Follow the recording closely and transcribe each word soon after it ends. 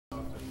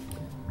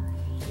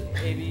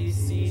A, B,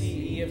 C,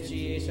 D, E, F,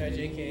 G, H, I,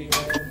 J, K, L,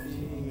 M, N, O,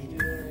 P, Q,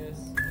 R, S.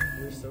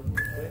 We're so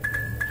quick.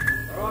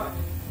 Alright,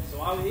 so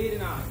why are we here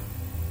tonight?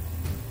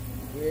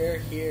 We're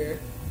here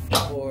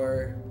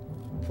for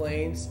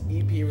Plane's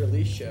EP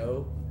release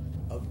show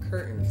of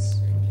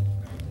Curtains.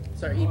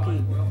 It's our EP.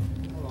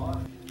 Alright,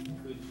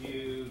 could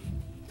you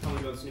tell me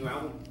about this new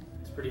album?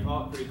 It's pretty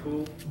hot, pretty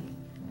cool.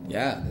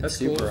 Yeah, it's That's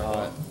super cool.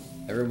 hot.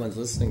 Everyone's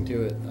listening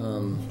to it.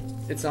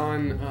 It's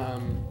on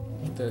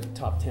the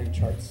top 10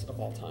 charts of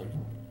all time.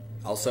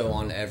 Also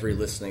on every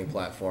listening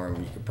platform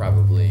you could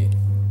probably,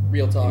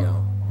 Real talk. you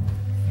know,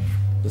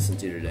 listen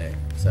to today.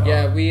 So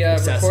Yeah, we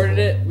accessible. recorded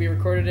it. We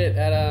recorded it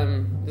at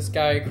this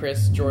guy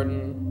Chris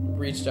Jordan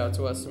reached out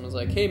to us and was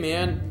like, "Hey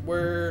man,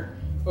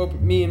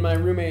 me and my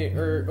roommate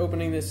are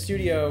opening this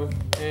studio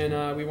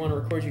and we want to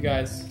record you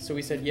guys." So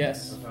we said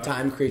yes.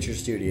 Time Creature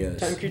Studios.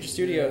 Time Creature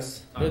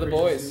Studios. Time They're the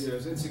Creature boys.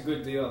 Studios. It's a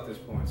good deal at this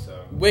point, so.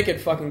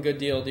 Wicked fucking good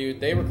deal, dude.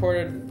 They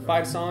recorded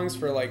 5 songs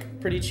for like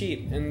pretty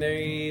cheap, and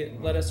they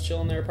let us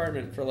chill in their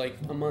apartment for like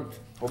a month.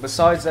 Well,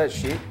 besides that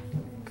shit,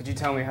 could you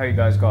tell me how you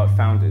guys got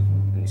founded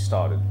and you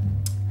started?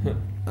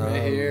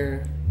 Right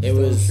here. It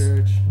was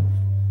church.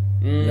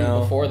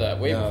 No. Before that,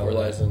 way No, before it that.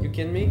 wasn't. You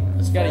kidding me?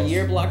 That's Got a false.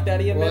 year blocked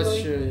out of you, Well, that's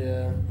Medley? true,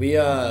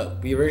 yeah.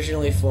 we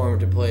originally formed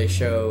to play a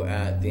show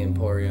at the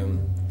Emporium,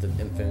 the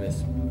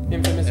infamous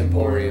Infamous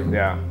Emporium.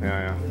 Yeah.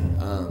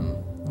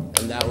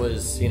 and that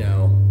was, you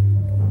know,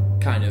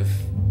 kind of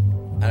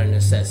out of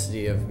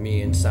necessity of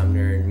me and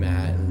Sumner and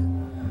Matt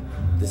and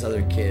this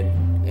other kid,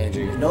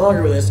 Andrew. He's no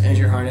longer with us,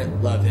 Andrew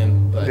Harnett, love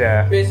him, but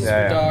Yeah. Basis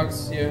yeah, for yeah.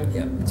 Dogs, yeah.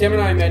 yeah. Tim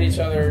and I met each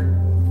other,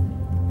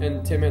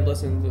 and Tim had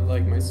listened to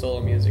like my solo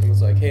music and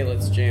was like, "Hey,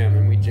 let's jam,"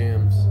 and we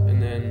jammed, and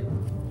then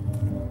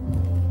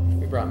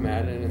we brought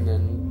Matt in, and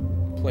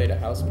then played a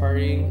house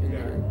party, and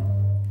then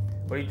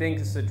What do you think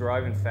is the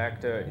driving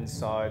factor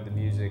inside the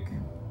music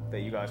that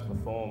you guys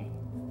perform?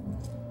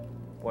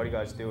 Why do you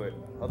guys do it?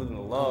 Other than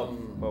the love,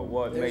 but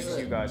what there's makes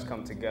a- you guys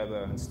come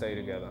together and stay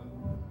together?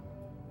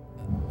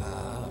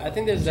 I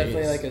think there's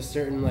definitely Jeez. like a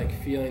certain like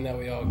feeling that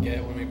we all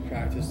get when we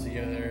practice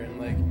together, and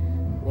like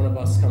one of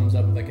us comes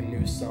up with like a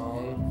new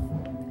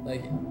song,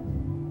 like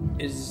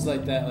it's just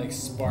like that like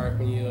spark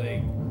when you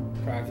like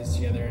practice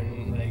together,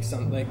 and like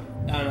some like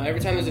I don't know, every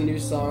time there's a new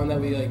song that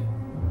we like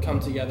come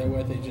together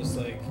with, it just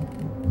like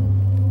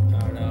I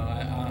don't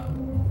know,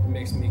 it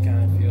makes me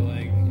kind of feel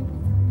like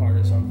part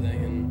of something.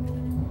 And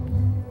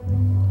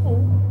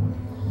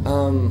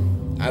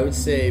I would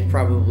say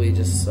probably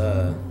just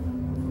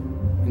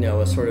you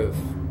know, a sort of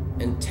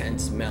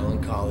intense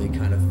melancholy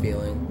kind of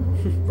feeling.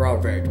 We're all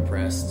very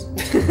depressed.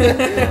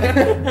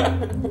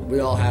 We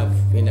all have,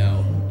 you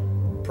know,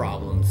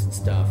 problems and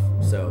stuff,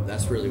 so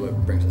that's really what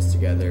brings us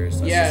together,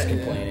 is us Yeah, just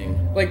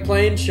complaining. like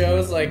playing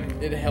shows, like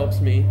it helps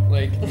me.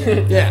 Like,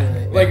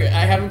 Yeah. like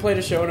I haven't played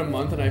a show in a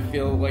month, and I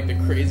feel like the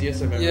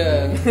craziest I've ever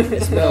been.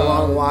 It's been a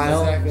long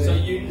while. Exactly. So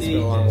you It's need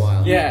been a long this.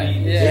 while. Yeah, You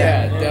need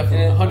yeah, this. yeah,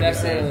 definitely, 100%.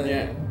 Definitely.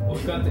 Yeah, Well,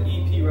 we've got the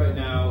EP right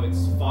now.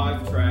 It's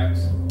 5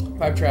 tracks.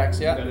 5 tracks.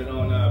 Got Yeah, it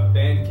on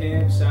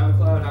Bandcamp,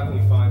 SoundCloud. How can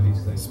we find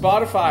these things?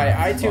 Spotify,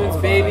 iTunes,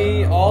 Spotify,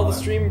 baby, all the alright.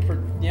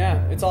 streaming.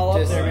 Yeah, it's all up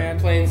just there, man.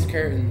 Planes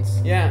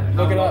Curtains. Yeah, And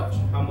look how it up.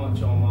 much- How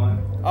much online?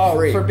 Oh,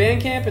 Free. for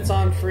Bandcamp, it's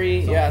on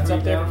free. on Yeah, it's free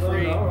up there for download?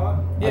 free. Alright.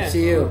 Yeah. Up to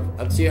you.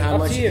 Up to you how Up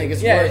much to you think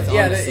it's yeah, worth,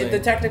 yeah. honestly. The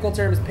technical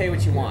term is pay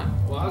what you want.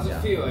 Well, how's it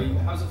feel?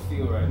 How's it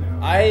feel right now?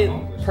 I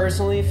Accomplished.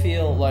 personally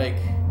feel like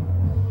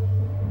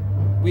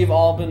we've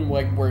all been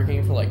like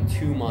working for like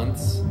 2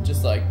 months,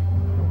 just like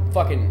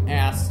fucking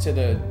ass to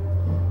the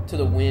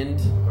wind,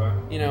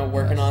 Okay. you know,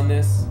 working on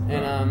this,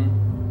 and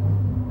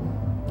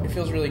it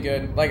feels really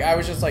good. Like I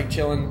was just like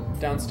chilling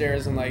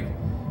downstairs and like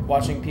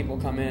watching people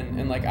come in,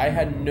 and like I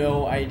had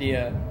no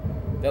idea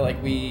that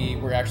like we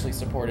were actually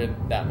supported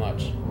that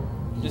much,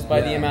 just by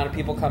the Yeah. amount of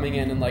people coming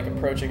in and like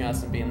approaching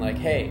us and being like,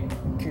 "Hey,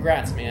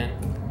 congrats, man."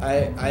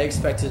 I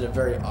expected a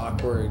very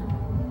awkward,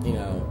 you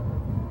know,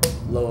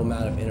 low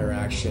amount of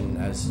interaction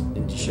as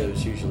indie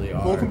shows usually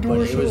are. Welcome to but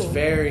our it was show.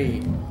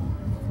 very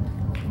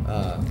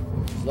a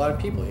lot of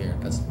people here.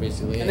 That's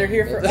basically it. And they're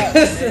here for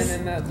us,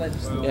 and that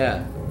just, Well,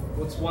 Yeah.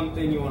 What's one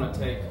thing you want to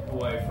take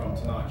away from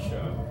tonight's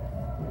show?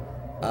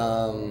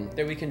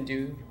 that we can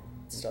do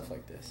stuff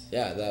like this.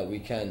 Yeah, that we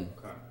can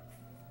Okay.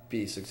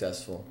 be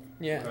successful.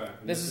 Yeah, Okay.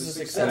 this is a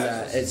And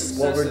success. that it's Success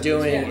what we're at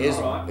doing this point, is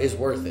alright. is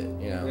worth it,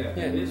 you know. Yeah,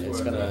 Yeah. it is It's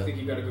worth it. gonna- I think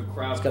you got a good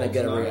crowd. It's gonna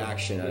get a tonight.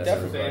 reaction out of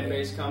Definitely. Fan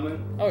everybody. base coming.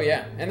 Oh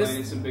yeah, and Playing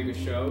this, some bigger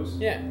shows.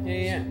 yeah.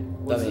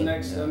 What's I mean, the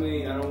next? yeah. I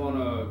mean, I don't want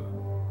to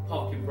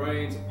pop your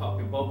brains or pop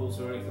your bubbles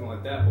or anything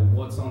like that, but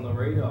what's on the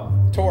radar?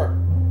 Tour,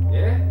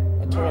 Yeah?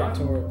 a tour. Alright.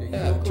 Tour would be.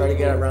 Yeah, try to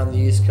get around the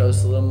East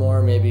Coast a little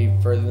more, maybe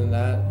further than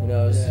that. Who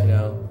knows? Yeah. You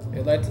know,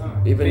 I'd like to, Alright.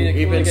 we've We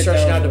been wanna get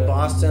stretching down out to to-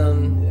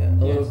 Boston Yeah. a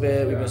little Yes.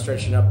 bit. We've Yeah. been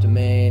stretching up to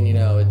Maine. You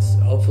know, it's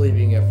hopefully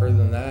we can get further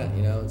than that.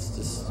 You know, it's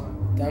just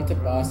Down to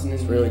Boston.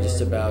 It's really just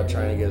about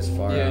trying to get as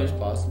far Yeah. out as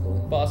possible.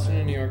 Boston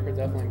and New York would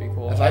definitely be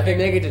cool. If I can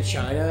make it to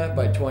China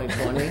by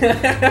 2020,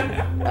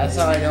 that's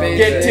how I know. I'm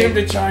Get good. Tim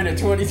to China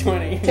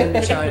 2020. Tim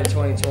to China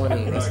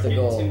 2020. That's the Get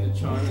goal. Tim to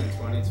China in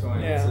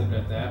 2020. Yeah. Let's leave it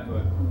at that.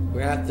 But We're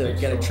gonna have to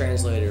get a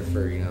translator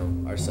for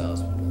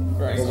ourselves.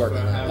 Right. We'll work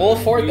on that. We'll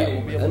afford that.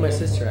 We'll be able And my to.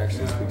 sister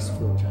actually speaks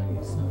fluent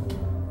Chinese. So.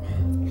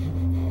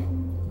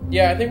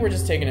 Yeah, I think we're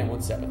just taking it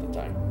one step at a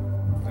time.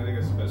 I think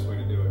that's the best way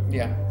to do it.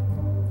 Yeah.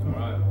 All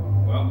right.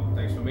 Well,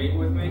 thanks for meeting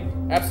with me.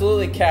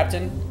 Absolutely,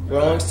 Captain.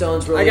 Rolling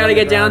Stones. I gotta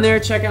get down there,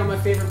 check out my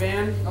favorite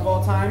band of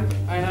all time,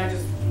 and I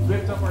just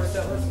ripped up our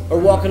set list. We're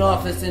walking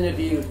off this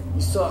interview.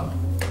 You suck.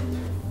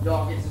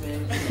 Dawkins,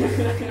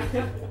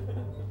 man.